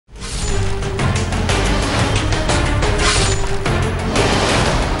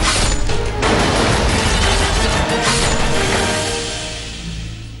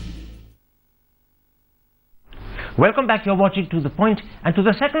Welcome back. You're watching To The Point, and to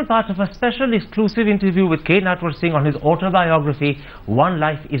the second part of a special exclusive interview with Natwar Singh on his autobiography, One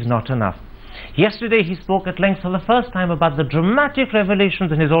Life Is Not Enough. Yesterday he spoke at length for the first time about the dramatic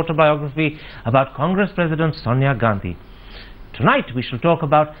revelations in his autobiography about Congress President Sonia Gandhi. Tonight we shall talk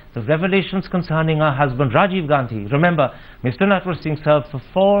about the revelations concerning her husband Rajiv Gandhi. Remember, Mr. Natwar Singh served for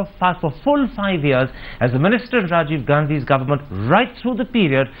full 5 years as the minister in Rajiv Gandhi's government right through the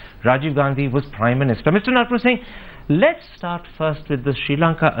period Rajiv Gandhi was Prime Minister. Mr. Natwar Singh, let's start first with the Sri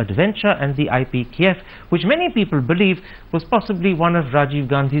Lanka adventure and the IPKF, which many people believe was possibly one of Rajiv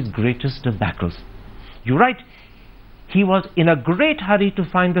Gandhi's greatest debacles. You write, he was in a great hurry to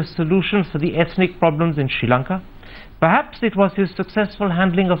find a solution for the ethnic problems in Sri Lanka. Perhaps it was his successful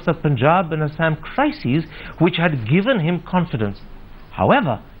handling of the Punjab and Assam crises which had given him confidence.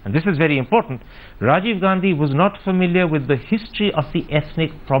 However, and this is very important, Rajiv Gandhi was not familiar with the history of the ethnic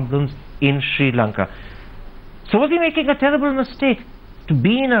problems in Sri Lanka. So was he making a terrible mistake to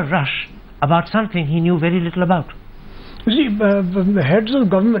be in a rush about something he knew very little about? You see, the heads of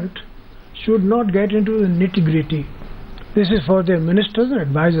government should not get into the nitty-gritty. This is for their ministers and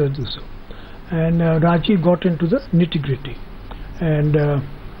advisors to do so. And Rajiv got into the nitty-gritty. And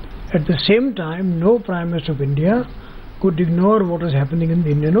at the same time, no Prime Minister of India could ignore what was happening in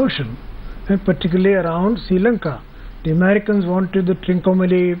the Indian Ocean, and particularly around Sri Lanka. The Americans wanted the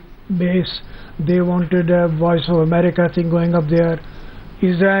Trincomalee base, they wanted a Voice of America thing going up there.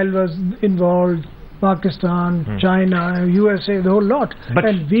 Israel was involved, Pakistan, China, USA, the whole lot,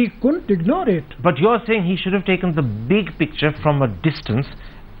 and we couldn't ignore it. But you're saying he should have taken the big picture from a distance,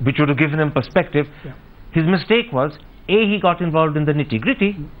 which would have given him perspective. Yeah. His mistake was, A, he got involved in the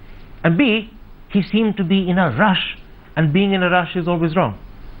nitty-gritty, and B, he seemed to be in a rush, and being in a rush is always wrong.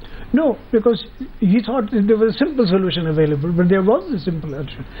 No, because he thought there was a simple solution available, but there was a simple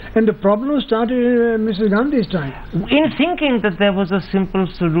solution. And the problem started in Mrs. Gandhi's time. In thinking that there was a simple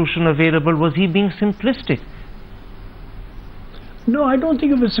solution available, was he being simplistic? No, I don't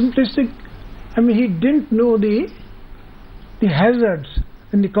think it was simplistic. I mean, he didn't know the hazards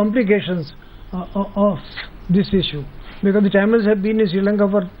and the complications of this issue, because the Tamils have been in Sri Lanka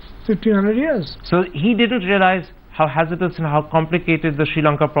for 1500 years. So he didn't realize how hazardous and how complicated the Sri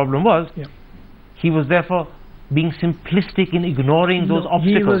Lanka problem was. Yeah. He was therefore being simplistic in ignoring those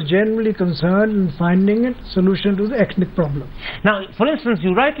obstacles. He was generally concerned in finding a solution to the ethnic problem. Now, for instance,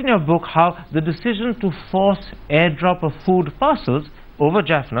 you write in your book how the decision to force airdrop of food parcels over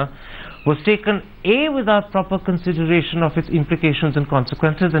Jaffna was taken A, without proper consideration of its implications and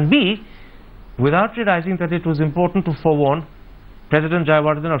consequences, and B, without realizing that it was important to forewarn President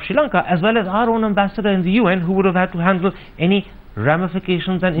Jayawardene of Sri Lanka, as well as our own ambassador in the UN, who would have had to handle any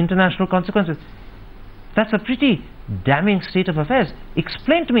ramifications and international consequences. That's a pretty damning state of affairs.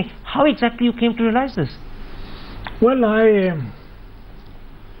 Explain to me how exactly you came to realize this. Well,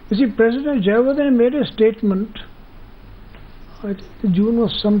 you see, President Jayawardene made a statement, I think in June or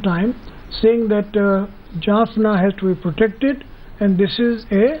sometime, saying that Jaffna has to be protected and this is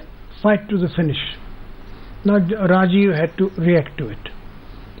a fight to the finish. Now Rajiv had to react to it,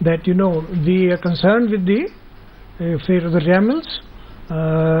 that we are concerned with the fate of the Tamils.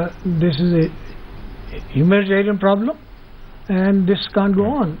 This is a humanitarian problem and this can't go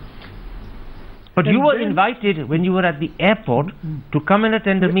on. But you were invited when you were at the airport to come and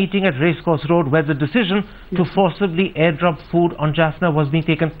attend a meeting at Racecourse Road where the decision to forcibly airdrop food on Jaffna was being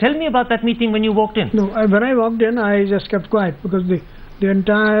taken. Tell me about that meeting when you walked in. No, when I walked in, I just kept quiet because the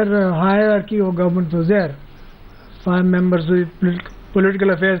entire hierarchy of government was there. 5 members of the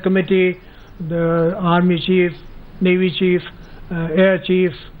Political Affairs Committee, the Army Chief, Navy Chief, Air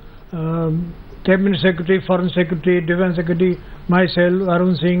Chief, Cabinet Secretary, Foreign Secretary, Defense Secretary, myself,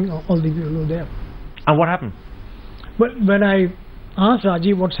 Arun Singh, all the people were there. And what happened? Well, when I asked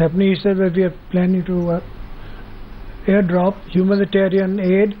Rajiv what's happening, he said that we are planning to airdrop humanitarian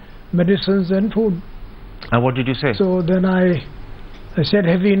aid, medicines and food. And what did you say? So then I said,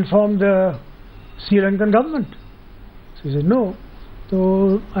 have you informed the Sri Lankan government? So he said, no.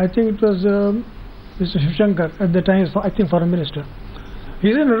 So I think it was Mr. Shivshankar at the time, I think Foreign Minister.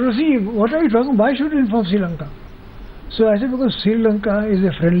 He said, Rajiv, what are you talking about? Why should you inform Sri Lanka? So I said, because Sri Lanka is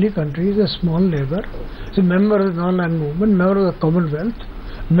a friendly country, it's a small neighbor, it's a member of the non-land movement, member of the Commonwealth,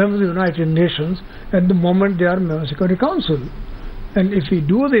 member of the United Nations. At the moment they are member of the Security Council. And if we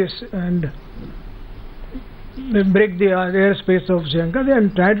do this and they break the airspace of Sri Lanka, they are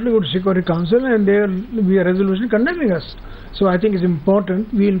entitled to go to Security Council and there will be a resolution condemning us. So I think it's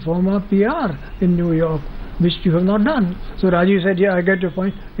important we inform our PR in New York which you have not done. So Rajiv said, yeah, I get your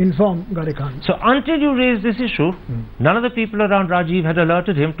point, inform Ghare Khan. So until you raised this issue, none of the people around Rajiv had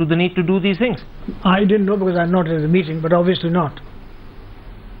alerted him to the need to do these things. I didn't know because I'm not at the meeting, but obviously not.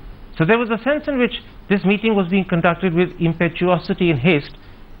 So there was a sense in which this meeting was being conducted with impetuosity and haste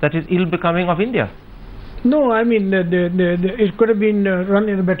that is ill-becoming of India. No, I mean, it could have been run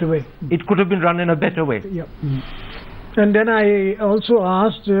in a better way. It could have been run in a better way. Yeah. And then I also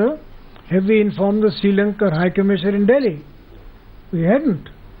asked, have we informed the Sri Lanka High Commissioner in Delhi? We hadn't.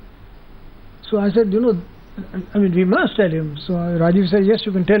 So I said, you know, I mean, we must tell him. So Rajiv said, yes,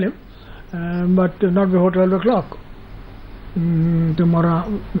 you can tell him, but not before 12 o'clock.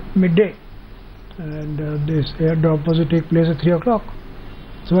 Tomorrow midday. And this airdrop was to take place at 3 o'clock.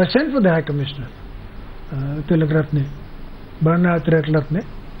 So I sent for the High Commissioner, Tilak Ratne, Barna Tilak Ratne,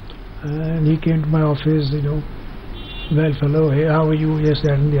 and he came to my office, you know, well fellow, hey, how are you, yes,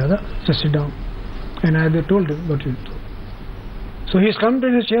 that and the other, just sit down. And I told him what you do. So he's come to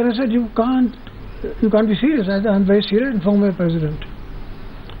his chair and said, you can't be serious. I said, I'm very serious, inform my president.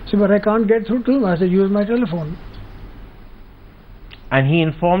 He said, but I can't get through to him. I said, use my telephone. And he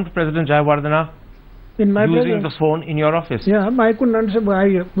informed President Jayawardena in my using the phone in your office? Yeah, I couldn't understand, but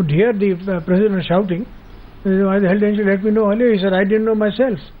I could hear the president shouting. Why the hell didn't you let me know earlier? He said, I didn't know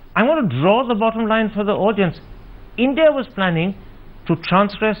myself. I want to draw the bottom line for the audience. India was planning to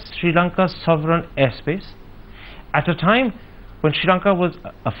transgress Sri Lanka's sovereign airspace at a time when Sri Lanka was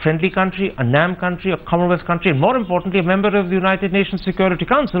a friendly country, a NAM country, a Commonwealth country, and more importantly, a member of the United Nations Security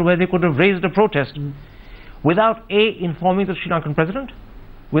Council, where they could have raised a protest without informing the Sri Lankan president,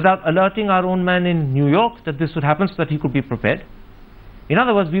 without alerting our own man in New York that this would happen so that he could be prepared. In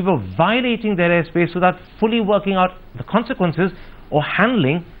other words, we were violating their airspace without fully working out the consequences or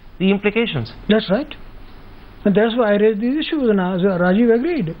handling the implications. That's right. And that's why I raised these issues, and Rajiv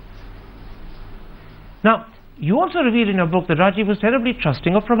agreed. Now, you also revealed in your book that Rajiv was terribly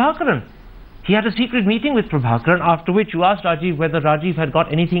trusting of Prabhakaran. He had a secret meeting with Prabhakaran, after which you asked Rajiv whether Rajiv had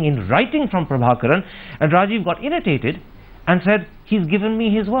got anything in writing from Prabhakaran, and Rajiv got irritated and said, he's given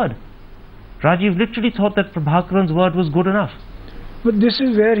me his word. Rajiv literally thought that Prabhakaran's word was good enough. But this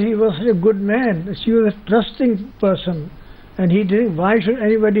is where he was a good man. She was a trusting person, and he didn't, why should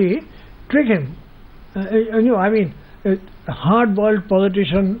anybody trick him? You know, I mean, a hard-boiled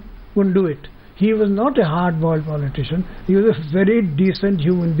politician wouldn't do it. He was not a hard-boiled politician. He was a very decent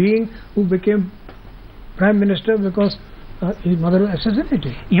human being who became Prime Minister because his mother was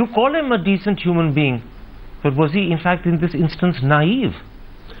assassinated. You call him a decent human being, but was he in fact in this instance naive?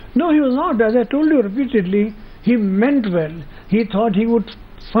 No, he was not. As I told you repeatedly, he meant well. He thought he would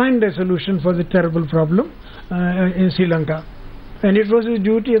find a solution for the terrible problem in Sri Lanka. And it was his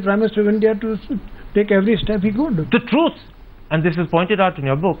duty as Prime Minister of India to take every step he could. The truth, and this is pointed out in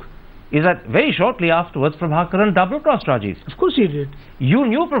your book, is that very shortly afterwards Prabhakaran double-crossed Rajiv. Of course he did. You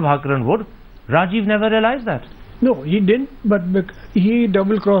knew Prabhakaran would. Rajiv never realized that. No, he didn't, but he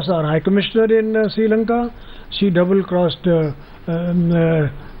double-crossed our High Commissioner in Sri Lanka. She double-crossed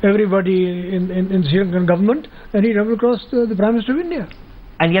everybody in Sri Lankan government, and he double-crossed the Prime Minister of India.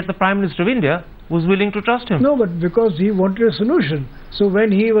 And yet the Prime Minister of India was willing to trust him. No, but because he wanted a solution. So when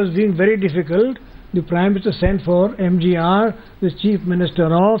he was being very difficult, the Prime Minister sent for MGR, the Chief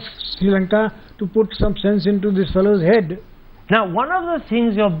Minister of Sri Lanka, to put some sense into this fellow's head. Now, one of the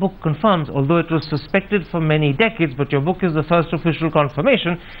things your book confirms, although it was suspected for many decades, but your book is the first official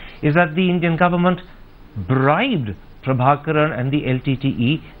confirmation, is that the Indian government bribed Prabhakaran and the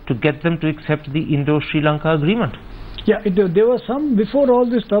LTTE to get them to accept the Indo-Sri Lanka agreement. Yeah, there was some, before all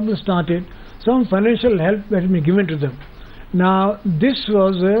this trouble started, some financial help that had been given to them. Now, this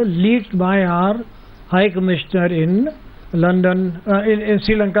was leaked by our High Commissioner in London, in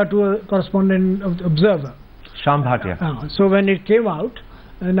Sri Lanka, to a correspondent of the Observer. Sham Bhatia. So when it came out,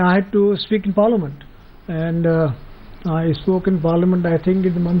 and I had to speak in Parliament, and I spoke in Parliament, I think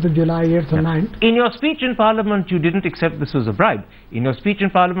in the month of July 8th or 9th. In your speech in Parliament, you didn't accept this was a bribe. In your speech in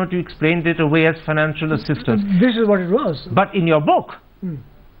Parliament, you explained it away as financial assistance. This is what it was. But in your book,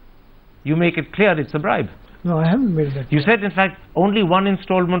 you make it clear it's a bribe. No, I haven't made that clear. You said, in fact, only one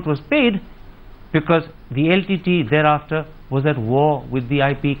installment was paid because the LTT thereafter was at war with the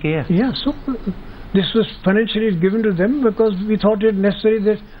IPKF. Yeah, so this was financially given to them because we thought it necessary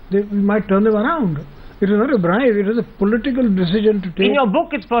that we might turn them around. It was not a bribe, it was a political decision to take. In your book,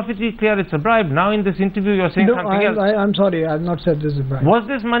 it's perfectly clear it's a bribe. Now in this interview, you're saying something else. I'm sorry, I have not said this is a bribe. Was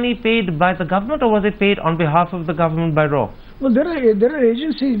this money paid by the government, or was it paid on behalf of the government by RAW? Well, there are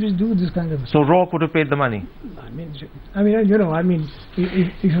agencies which do this kind of stuff. So RAW could have paid the money? I mean, you know,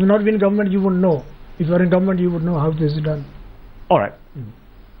 if you've not been in government, you wouldn't know. If you're in government, you would know how this is done. All right.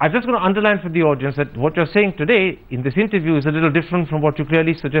 I'm just going to underline for the audience that what you're saying today in this interview is a little different from what you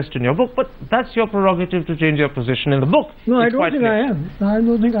clearly suggest in your book, but that's your prerogative to change your position in the book. No, I don't think I am. I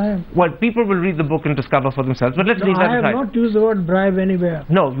don't think I am. Well, people will read the book and discover for themselves, but let's leave that aside. I have not used the word bribe anywhere.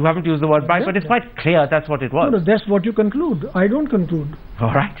 No, you haven't used the word bribe, but it's quite clear that's what it was. No, that's what you conclude. I don't conclude.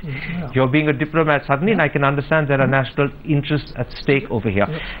 All right. Yeah. You're being a diplomat suddenly, and I can understand there are national interests at stake over here.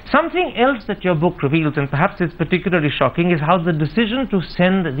 Something else that your book reveals, and perhaps it's particularly shocking, is how the decision to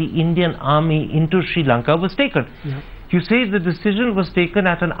send the Indian army into Sri Lanka was taken. You say the decision was taken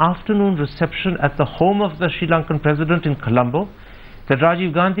at an afternoon reception at the home of the Sri Lankan president in Colombo, that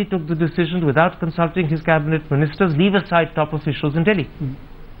Rajiv Gandhi took the decision without consulting his cabinet ministers, leave aside top officials in Delhi.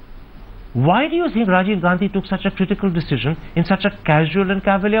 Why do you think Rajiv Gandhi took such a critical decision in such a casual and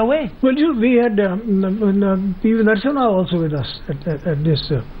cavalier way? Well, we had P.V. Narasimha also with us at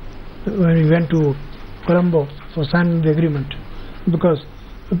this, when we went to Colombo for signing the agreement. Because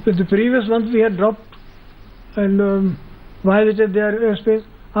the previous month we had dropped and violated their airspace.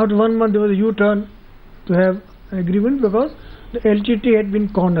 After 1 month there was a U-turn to have an agreement because the LTT had been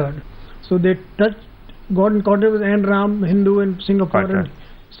cornered. So they got in contact with NRAM, Hindu in Singapore. Right.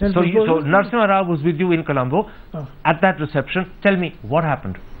 So Narasimha Rao was with you in Colombo at that reception. Tell me, what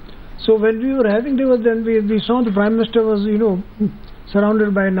happened? So when we were having dinner, then we saw the Prime Minister was,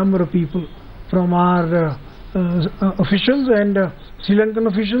 surrounded by a number of people from our officials and Sri Lankan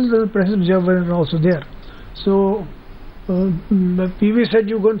officials, and President Jawaharlal were also there. So PV said,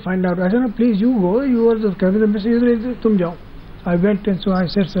 you go and find out. I said, no, please you go, you are the cabinet minister, tum jao. I went and so I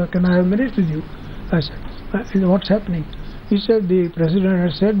said, sir, can I have a minute with you? I said, what's happening? He said, the president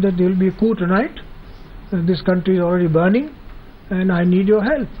has said that there will be a coup tonight, this country is already burning and I need your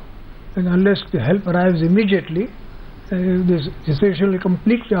help. And unless the help arrives immediately, this situation will be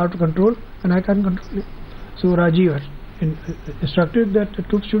completely out of control and I can't control it. So Rajiv had instructed that the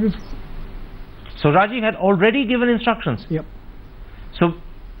troops should be... So Rajiv had already given instructions? Yep. So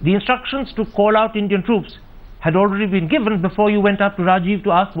the instructions to call out Indian troops had already been given before you went up to Rajiv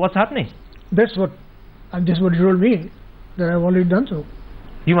to ask what's happening? That's what he told me, that I've already done so.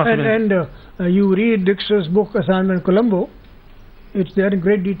 You must have you read Dixter's book, Assignment Colombo, it's there in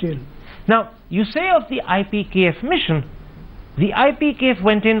great detail. Now, you say of the IPKF mission, the IPKF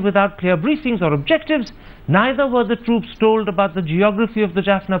went in without clear briefings or objectives, neither were the troops told about the geography of the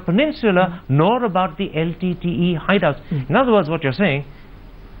Jaffna Peninsula, nor about the LTTE hideouts. In other words, what you're saying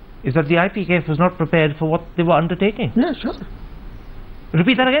is that the IPKF was not prepared for what they were undertaking. Yes, sure.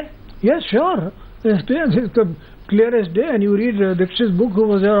 Repeat that again? Yes, sure. It's clear as day, and you read Dixit's book, who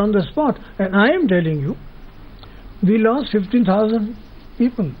was there on the spot, and I am telling you, we lost 15,000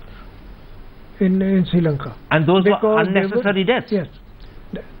 people in Sri Lanka. And those were unnecessary deaths? Yes.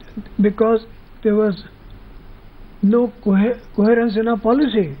 Because there was no coherence in our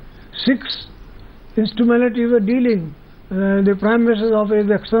policy. 6 instrumentalities were dealing. The Prime Minister's Office,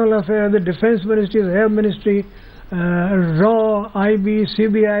 the External Affairs, the Defense Ministry, the Air Ministry, RAW, IB,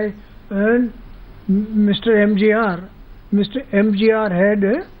 CBI, and Mr. MGR. Mr. MGR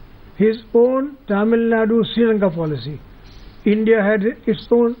had his own Tamil Nadu Sri Lanka policy. India had its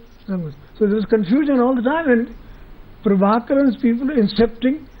own. So there was confusion all the time, and Prabhakaran's people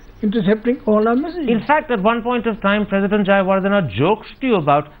intercepting all our messages. In fact, at one point of time, President Jayawardenha joked to you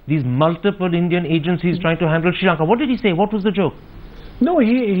about these multiple Indian agencies trying to handle Sri Lanka. What did he say? What was the joke? No,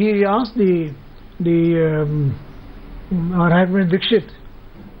 he asked our High Commissioner Dixit,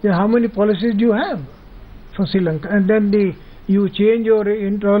 how many policies do you have for Sri Lanka? And then you change your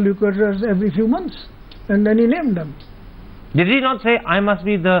interlocutors every few months, and then he named them. Did he not say, I must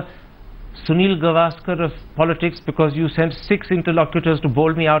be the Sunil Gavaskar of politics because you sent 6 interlocutors to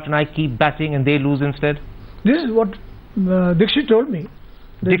bowl me out and I keep batting and they lose instead? This is what Dixit told me.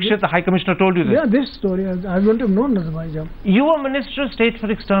 Dixit, the High Commissioner, told you this? Yeah, this story. I wouldn't have known that my job. You were Minister of State for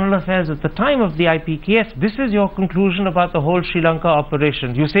External Affairs at the time of the IPKF. This is your conclusion about the whole Sri Lanka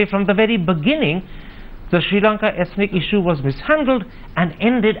operation. You say from the very beginning, the Sri Lanka ethnic issue was mishandled and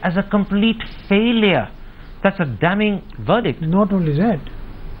ended as a complete failure. That's a damning verdict. Not only that,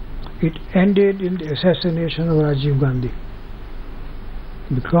 it ended in the assassination of Rajiv Gandhi.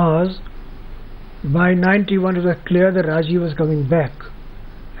 Because by 91 it was clear that Rajiv was coming back,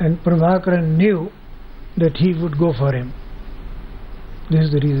 and Prabhakaran knew that he would go for him. This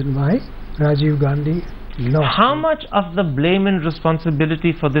is the reason why Rajiv Gandhi lost. How much of the blame and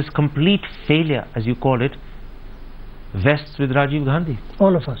responsibility for this complete failure, as you call it, vests with Rajiv Gandhi?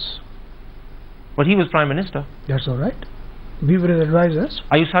 All of us. But he was Prime Minister. That's all right. We were his advisors.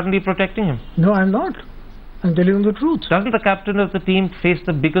 Are you suddenly protecting him? No, I'm not. I'm telling him the truth. Doesn't the captain of the team face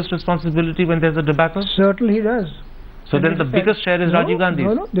the biggest responsibility when there's a debacle? Certainly he does. So then the biggest share is Rajiv Gandhi.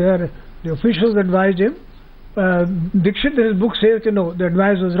 No, the officials advised him. Dixit in his book says, no, the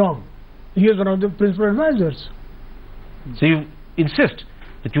advice was wrong. He is one of the principal advisors. So you insist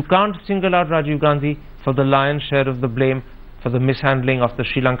that you can't single out Rajiv Gandhi for the lion's share of the blame for the mishandling of the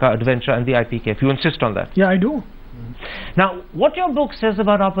Sri Lanka adventure and the IPKF. You insist on that? Yeah, I do. Now, what your book says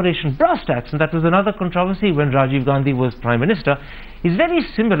about Operation Brass Tacks, and that was another controversy when Rajiv Gandhi was Prime Minister, is very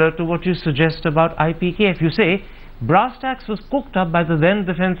similar to what you suggest about IPKF. You say, Brass Tacks was cooked up by the then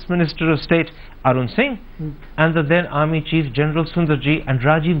Defence Minister of State Arun Singh and the then Army Chief General Sundarji, and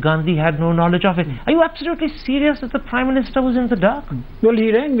Rajiv Gandhi had no knowledge of it. Are you absolutely serious that the Prime Minister was in the dark? Well,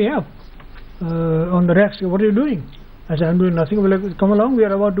 he rang me up on the racks. What are you doing? I said, I'm doing nothing. Well, come along, we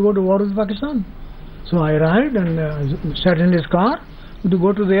are about to go to war with Pakistan. So I arrived and sat in his car to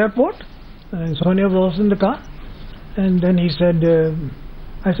go to the airport, and Sonia was also in the car. And then he said,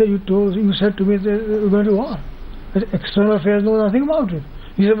 I said, you said to me that we're going to war. I said, External Affairs know nothing about it.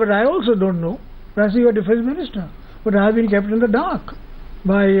 He said, but I also don't know. But I said, you're Defence Minister. But I have been kept in the dark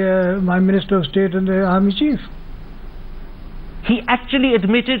by my Minister of State and the Army Chief. He actually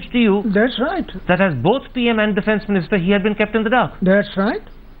admitted to you. That's right. That as both PM and Defence Minister, he had been kept in the dark. That's right.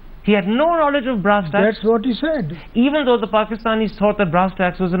 He had no knowledge of brass tacks. That's what he said. Even though the Pakistanis thought that brass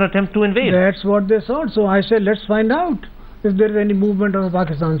tacks was an attempt to invade. That's what they thought. So I said, let's find out if there is any movement on the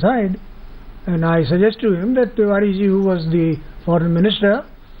Pakistan side. And I suggested to him that Tiwariji, who was the foreign minister,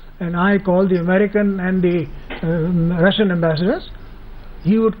 and I called the American and the Russian ambassadors.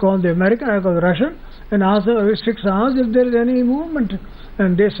 He would call the American, I called the Russian, and ask them every 6 hours if there is any movement.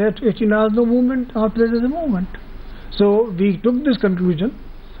 And they said 18 hours no movement, after there is a movement. So we took this conclusion.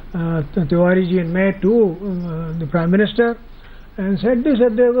 Tiwariji and May to the Prime Minister and said this,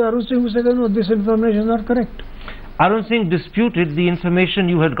 and there was Arun Singh who said, no, this information is not correct. Arun Singh disputed the information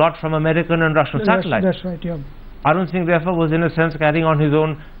you had got from American and Russian satellites. That's right, yeah. Arun Singh therefore was in a sense carrying on his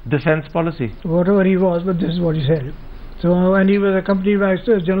own defence policy. Whatever he was, but this is what he said. So, and he was accompanied by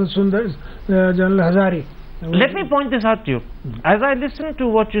General General Hazari. Let me point this out to you. As I listen to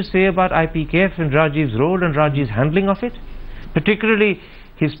what you say about IPKF and Rajiv's role and Rajiv's handling of it, particularly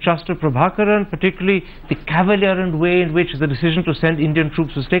his trust of Prabhakaran, particularly the cavalier way in which the decision to send Indian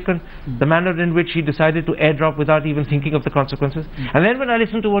troops was taken, the manner in which he decided to airdrop without even thinking of the consequences. And then when I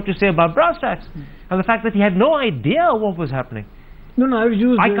listen to what you say about brass tacks, and the fact that he had no idea what was happening,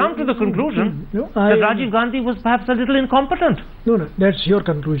 I come to the conclusion that Rajiv Gandhi was perhaps a little incompetent. No, that's your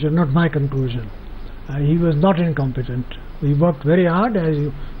conclusion, not my conclusion. He was not incompetent. We worked very hard.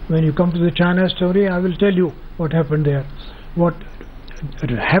 When you come to the China story, I will tell you what happened there. What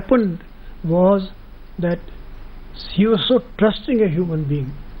happened was that he was so trusting a human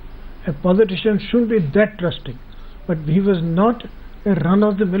being. A politician shouldn't be that trusting, but he was not a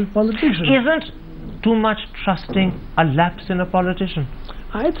run-of-the-mill politician. Isn't too much trusting a lapse in a politician?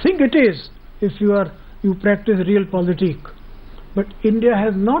 I think it is, if you practice realpolitik. But India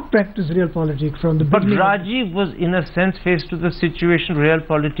has not practiced realpolitik from the beginning. But Rajiv was in a sense faced to the situation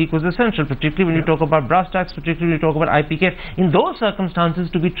realpolitik was essential, particularly when you talk about brass tacks, particularly when you talk about IPKF. In those circumstances,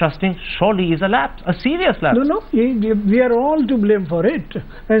 to be trusting surely is a lapse, a serious lapse. No, we are all to blame for it.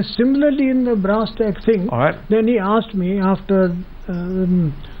 And similarly in the brass tack thing, then he asked me after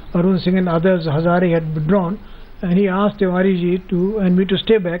Arun Singh and others, Hazari had withdrawn, and he asked Tiwariji and me to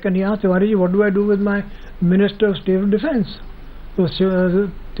stay back, and he asked Tiwariji, what do I do with my Minister of State of Defence? So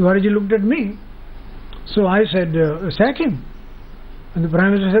Tiwariji looked at me. So I said, sack him. And the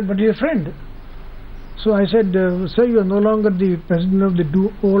Prime Minister said, but he's a friend. So I said, sir, you are no longer the president of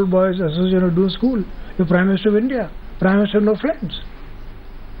the Old Boys Association of Doon School. You're Prime Minister of India. Prime Minister no friends.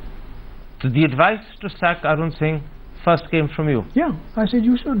 So the advice to sack Arun Singh first came from you? Yeah, I said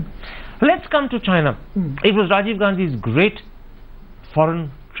you should. Let's come to China. It was Rajiv Gandhi's great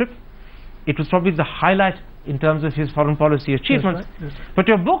foreign trip. It was probably the highlight in terms of his foreign policy achievements. That's right. But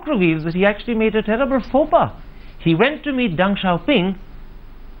your book reveals that he actually made a terrible faux pas. He went to meet Deng Xiaoping,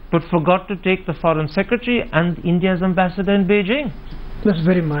 but forgot to take the foreign secretary and India's ambassador in Beijing. That's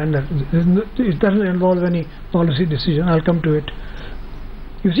very minor. It doesn't involve any policy decision. I'll come to it.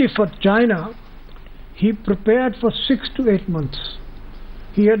 You see, for China, he prepared for 6 to 8 months.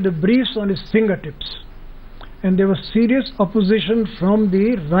 He had the briefs on his fingertips. And there was serious opposition from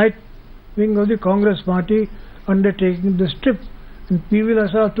the right wing of the Congress party undertaking this trip. And P.V.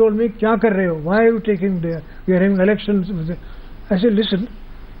 Lasar told me, Kya kar rahe ho? Why are you taking there? We are having elections. I said, listen,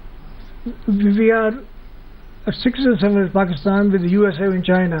 we are at 67 with Pakistan, with the USA in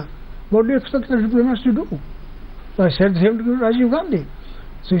China. What do you expect the diplomats to do? So I said the same to Rajiv Gandhi.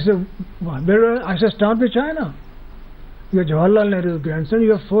 So he said, I said, start with China. You are Jawaharlal Nehru's grandson,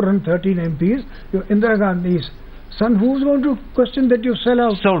 you have 413 MPs, you are Indira Gandhi's Son, who's going to question that you sell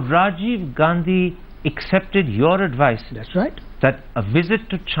out? So Rajiv Gandhi accepted your advice. That's right. That a visit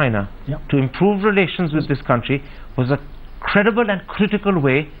to China to improve relations with this country was a credible and critical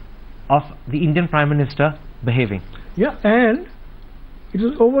way of the Indian Prime Minister behaving. Yeah, and it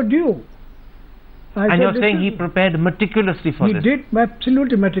was overdue. And you're saying he prepared meticulously for this? He did,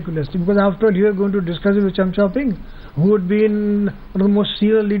 absolutely meticulously, because after all, you are going to discuss it with Cham Choping, who had been one of the most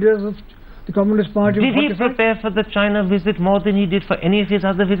senior leaders of the Communist Party. Did he prepare for the China visit more than he did for any of his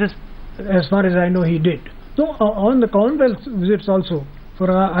other visits? As far as I know, he did. So on the Commonwealth visits also,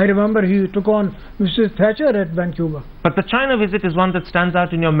 I remember he took on Mrs. Thatcher at Vancouver. But the China visit is one that stands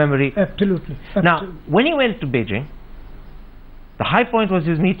out in your memory. Absolutely. Now, when he went to Beijing, the high point was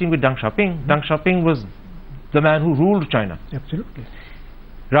his meeting with Deng Xiaoping. Deng Xiaoping was the man who ruled China. Absolutely.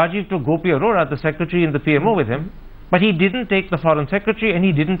 Rajiv took Gopi Arora, the secretary in the PMO, with him, but he didn't take the foreign secretary and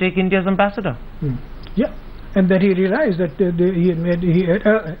he didn't take India's ambassador. Yeah, and then he realized that he had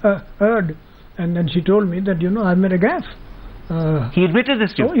heard, and then she told me that, you know, I made a gaffe. He admitted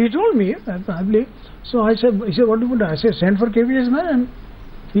this to you? So he told me, I believe. So I said, he said, what do you do? I said, send for KVS man.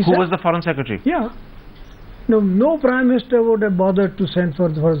 Who was the foreign secretary? Yeah. No Prime Minister would have bothered to send for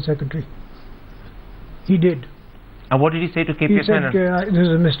the foreign secretary. He did. And what did he say to KPS He said, this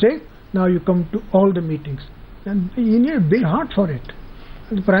is a mistake, now you come to all the meetings. And you need a big heart for it.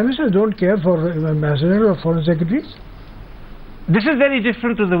 The Prime Ministers don't care for ambassadors or foreign secretaries. This is very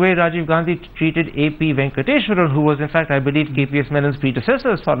different to the way Rajiv Gandhi treated A.P. Venkateswaran, who was in fact, I believe, KPS Menon's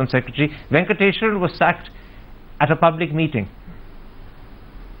predecessor as foreign secretary. Venkateswaran was sacked at a public meeting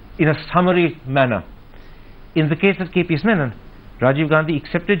in a summary manner. In the case of KPS Menon, Rajiv Gandhi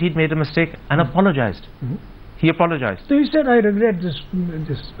accepted he'd made a mistake and apologized. He apologized. So he said, I regret this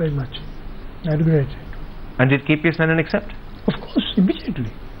very much. I regret it. And did KPS Menon accept? Of course,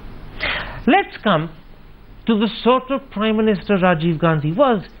 immediately. Let's come to the sort of Prime Minister Rajiv Gandhi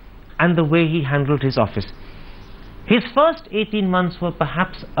was and the way he handled his office. His first 18 months were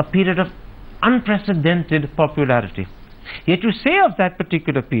perhaps a period of unprecedented popularity. Yet you say of that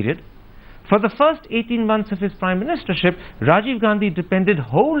particular period, for the first 18 months of his prime ministership, Rajiv Gandhi depended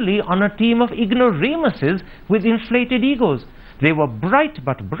wholly on a team of ignoramuses with inflated egos. They were bright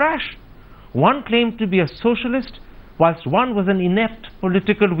but brash. One claimed to be a socialist, whilst one was an inept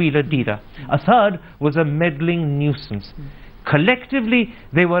political wheeler-dealer. A third was a meddling nuisance. Collectively,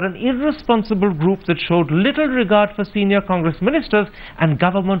 they were an irresponsible group that showed little regard for senior Congress ministers and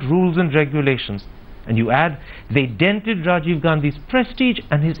government rules and regulations. And you add, they dented Rajiv Gandhi's prestige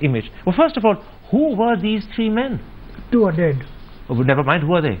and his image. Well, first of all, who were these three men? Two are dead. Oh, but never mind,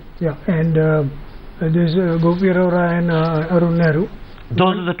 who are they? Yeah, and there's Gopi Arora and Arun Nehru.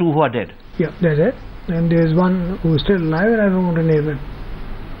 Those are the two who are dead? Yeah, they're dead. And there's one who's still alive, and I don't want to name him.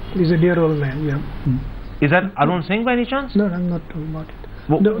 He's a dear old man, yeah. Is that Arun Singh by any chance? No, I'm not talking about it.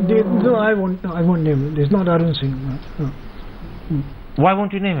 No, I won't name him. It's not Arun Singh. No. Why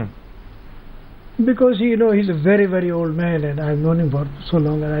won't you name him? Because, you know, he's a very, very old man, and I've known him for so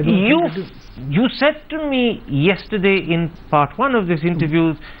long, and I don't You said to me yesterday in part one of this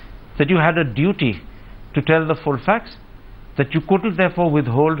interview that you had a duty to tell the full facts, that you couldn't therefore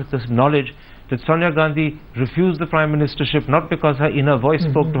withhold this knowledge that Sonia Gandhi refused the prime ministership not because her inner voice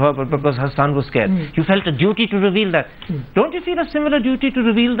spoke to her, but because her son was scared. You felt a duty to reveal that. Don't you feel a similar duty to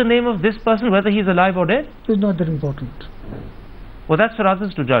reveal the name of this person, whether he's alive or dead? It's not that important. Well, that's for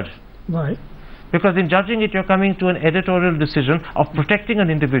others to judge. Why? Because in judging it, you're coming to an editorial decision of protecting an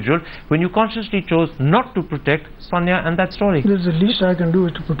individual when you consciously chose not to protect Sonia and that story. This is the least I can do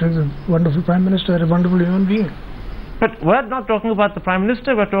is to protect a wonderful Prime Minister, a wonderful human being. But we're not talking about the Prime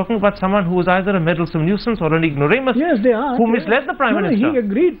Minister, we're talking about someone who was either a meddlesome nuisance or an ignoramus. Yes, they are. Who misled the Prime Minister. He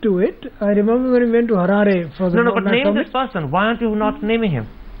agreed to it. I remember when he went to Harare for the... No, but name this person. Why aren't you not naming him?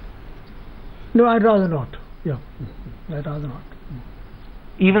 No, I'd rather not. Yeah, I'd rather not.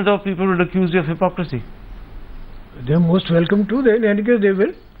 Even though people will accuse you of hypocrisy. They're most welcome to. In any case, they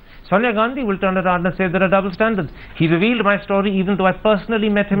will. Sonia Gandhi will turn around and say there are double standards. He revealed my story even though I personally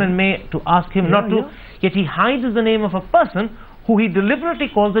met him in May to ask him not to. Yet he hides the name of a person who he deliberately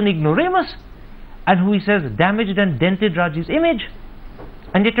calls an ignoramus and who he says damaged and dented Rajiv's image.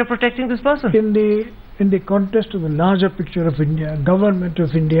 And yet you're protecting this person. In the context of the larger picture of India, government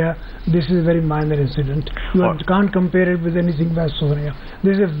of India, this is a very minor incident. You can't compare it with anything by Sonia.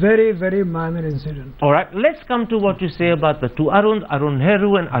 This is a very, very minor incident. Alright, let's come to what you say about the two Aruns, Arun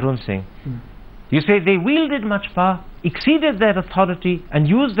Nehru and Arun Singh. You say they wielded much power, exceeded their authority and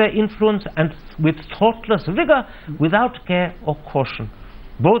used their influence and with thoughtless vigor without care or caution.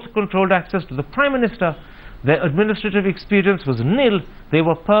 Both controlled access to the Prime Minister, Their administrative experience was nil. They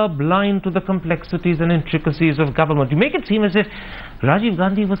were purblind to the complexities and intricacies of government. You make it seem as if Rajiv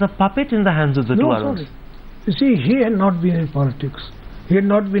Gandhi was a puppet in the hands of the two Aruns. You see, he had not been in politics. He had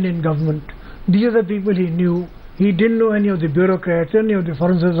not been in government. These are the people he knew. He didn't know any of the bureaucrats, any of the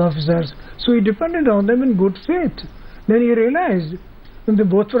foreign service officers. So he depended on them in good faith. Then he realized when they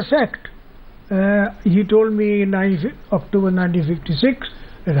both were sacked. He told me in October 1956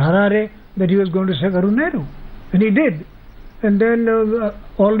 at Harare that he was going to sack Arun Nehru. And he did. And then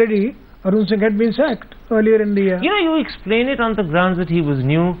already Arun Singh had been sacked earlier in the year. You know, you explain it on the grounds that he was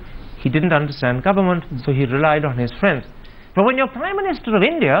new, he didn't understand government, so he relied on his friends. But when you're Prime Minister of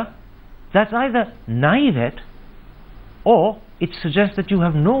India, that's either naivete or it suggests that you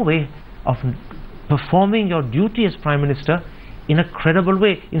have no way of performing your duty as Prime Minister in a credible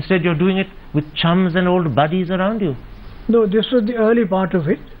way. Instead, you're doing it with chums and old buddies around you. No, this was the early part of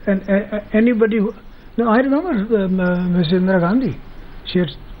it. And anybody who... No, I remember Mrs. Indira Gandhi. She had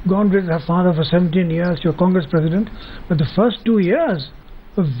gone with her father for 17 years. She was Congress President. But the first 2 years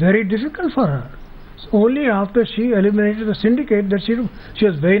were very difficult for her. It's only after she eliminated the syndicate that she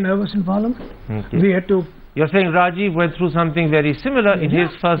was very nervous in Parliament. Okay. We had to... You're saying Rajiv went through something very similar in his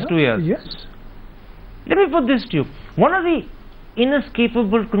first 2 years? Yes. Let me put this to you. One of the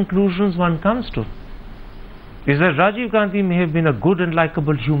inescapable conclusions one comes to is that Rajiv Gandhi may have been a good and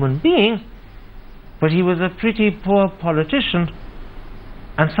likable human being, but he was a pretty poor politician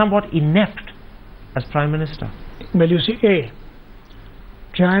and somewhat inept as Prime Minister. Well, you see, A,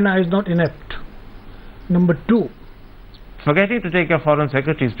 China is not inept. Number 2, forgetting to take your foreign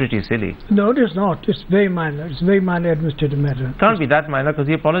secretary is pretty silly. No, it is not. It's very minor. It's very minor administrative matter. Can't be that minor because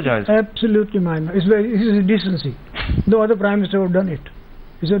he apologized. Absolutely minor. It's a decency. No other Prime Minister would have done it.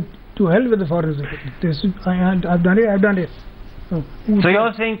 He said, to hell with the foreign secretary. I've done it, I've done it. So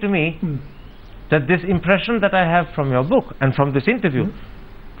you're saying to me that this impression that I have from your book and from this interview,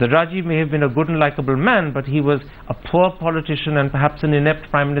 that Rajiv may have been a good and likable man, but he was a poor politician and perhaps an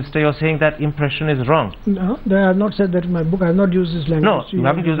inept Prime Minister, you're saying that impression is wrong? No, I have not said that in my book. I have not used this language. No, you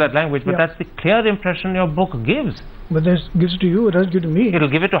haven't used that language, but that's the clear impression your book gives. But that gives it to you, it doesn't give it to me.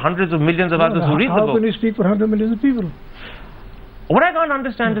 It'll give it to hundreds of millions of others who read the book. How can you speak for hundreds of millions of people? What I can't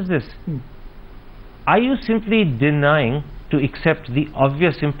understand is this. Are you simply denying to accept the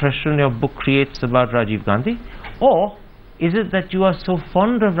obvious impression your book creates about Rajiv Gandhi? Or is it that you are so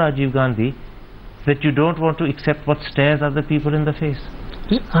fond of Rajiv Gandhi that you don't want to accept what stares other people in the face?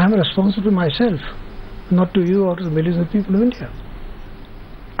 I am responsible to myself, not to you or to the millions of people of India.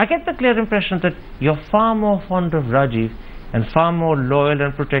 I get the clear impression that you're far more fond of Rajiv and far more loyal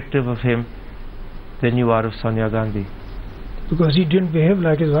and protective of him than you are of Sonia Gandhi. Because he didn't behave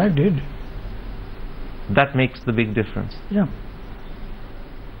like his wife did. That makes the big difference. Yeah.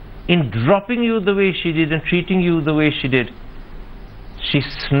 In dropping you the way she did and treating you the way she did, she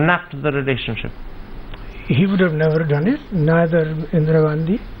snapped the relationship. He would have never done it, neither Indira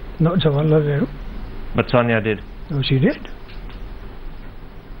Gandhi nor Jawaharlal Nehru. But Sonia did. No, she did.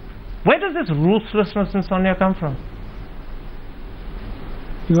 Where does this ruthlessness in Sonia come from?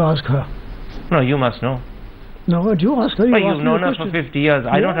 You ask her. No, you must know. No, but you ask her. But you've known her for 50 years.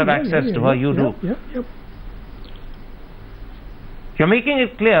 I don't have access to her. You do. Yeah. You're making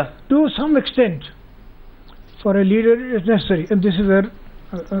it clear. To some extent, for a leader it is necessary. And this is where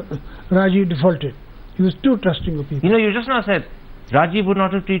Rajiv defaulted. He was too trusting of people. You know, you just now said, Rajiv would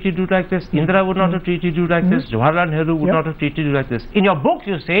not have treated you like this, Indira would not have treated you like this, Jawaharlal Nehru would not have treated you like this. In your book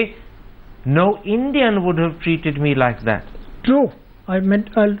you say, no Indian would have treated me like that. True. I'll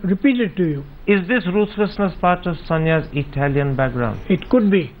repeat it to you. Is this ruthlessness part of Sonia's Italian background? It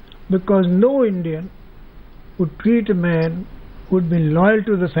could be, because no Indian would treat a man who had been loyal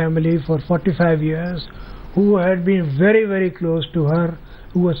to the family for 45 years, who had been very, very close to her,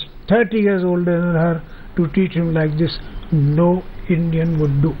 who was 30 years older than her, to treat him like this. No Indian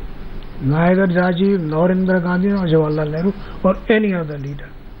would do. Neither Rajiv, nor Indira Gandhi, nor Jawaharlal Nehru, or any other leader.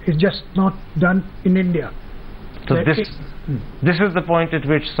 It's just not done in India. So this is the point at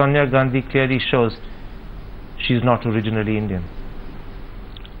which Sonia Gandhi clearly shows she's not originally Indian.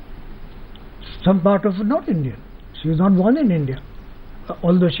 Some part of it not Indian. She was not born in India.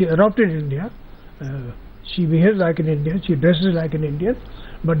 Although she adopted India, she behaves like an Indian, she dresses like an Indian,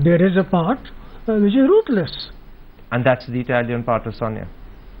 but there is a part which is ruthless. And that's the Italian part of Sonia.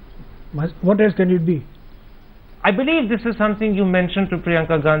 What else can it be? I believe this is something you mentioned to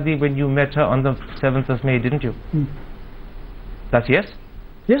Priyanka Gandhi when you met her on the 7th of May, didn't you? That's yes?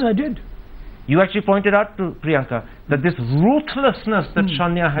 Yes, I did. You actually pointed out to Priyanka that this ruthlessness that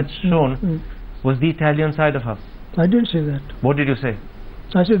Sonia had shown was the Italian side of her. I didn't say that. What did you say?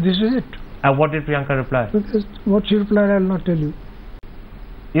 I said, this is it. And what did Priyanka reply? Because what she replied, I will not tell you.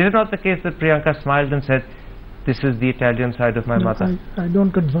 Is it not the case that Priyanka smiled and said, this is the Italian side of my No, mother? I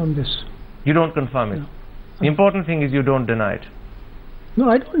don't confirm this. You don't confirm it? No. The important thing is you don't deny it. No,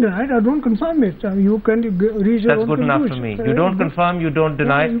 I don't deny it. I don't confirm it. You can reach your That's own good enough for conclusion. me. You don't confirm, you don't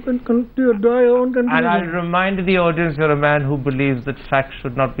deny. You can draw your own conclusion. And I'll remind the audience you're a man who believes that facts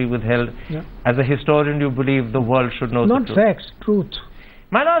should not be withheld. Yeah. As a historian, you believe the world should know the truth. Not facts, truth.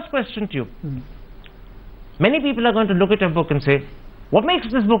 My last question to you. Many people are going to look at your book and say, what makes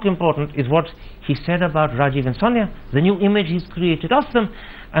this book important is what he said about Rajiv and Sonia, the new image he's created of them,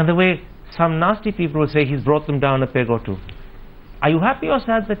 and the way some nasty people will say he's brought them down a peg or two. Are you happy or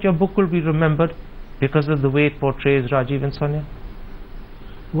sad that your book will be remembered because of the way it portrays Rajiv and Sonia?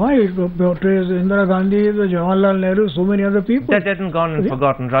 Why it portrays Indira Gandhi, the Jawaharlal Nehru, so many other people? That hasn't gone and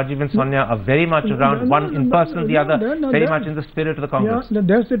forgotten. Rajiv and Sonia are very much around, one in person, the other very much in the spirit of the Congress. Yeah,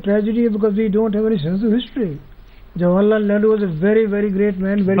 that's the tragedy because we don't have any sense of history. Jawaharlal Nehru was a very, very great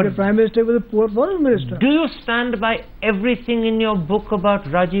man, very good Prime Minister, was a poor Foreign Minister. Do you stand by everything in your book about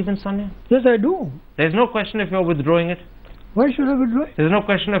Rajiv and Sonia? Yes, I do. There's no question if you're withdrawing it. Why should I withdraw it? There's no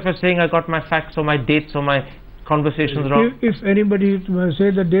question if you're saying I got my facts or my dates or my conversations wrong. If anybody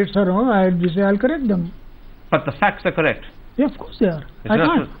say the dates are wrong, I'll say I'll correct them. But the facts are correct. Yeah, of course they are. It's I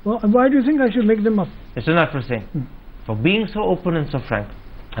can't. Well, why do you think I should make them up? It's enough for saying. For being so open and so frank.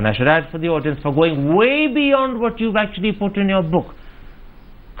 And I should add for the audience, for going way beyond what you've actually put in your book.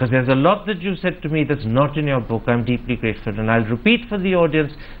 Because there's a lot that you said to me that's not in your book. I'm deeply grateful. And I'll repeat for the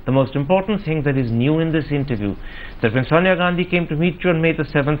audience the most important thing that is new in this interview. That when Sonia Gandhi came to meet you on May the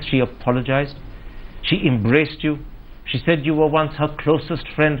 7th, she apologized. She embraced you. She said you were once her closest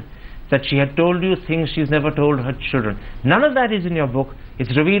friend. That she had told you things she's never told her children. None of that is in your book.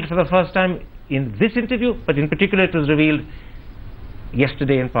 It's revealed for the first time in this interview, but in particular it was revealed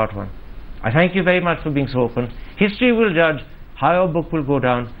yesterday in part 1. I thank you very much for being so open. History will judge how your book will go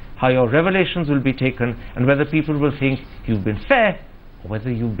down, how your revelations will be taken, and whether people will think you've been fair or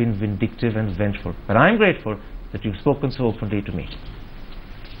whether you've been vindictive and vengeful. But I'm grateful that you've spoken so openly to me.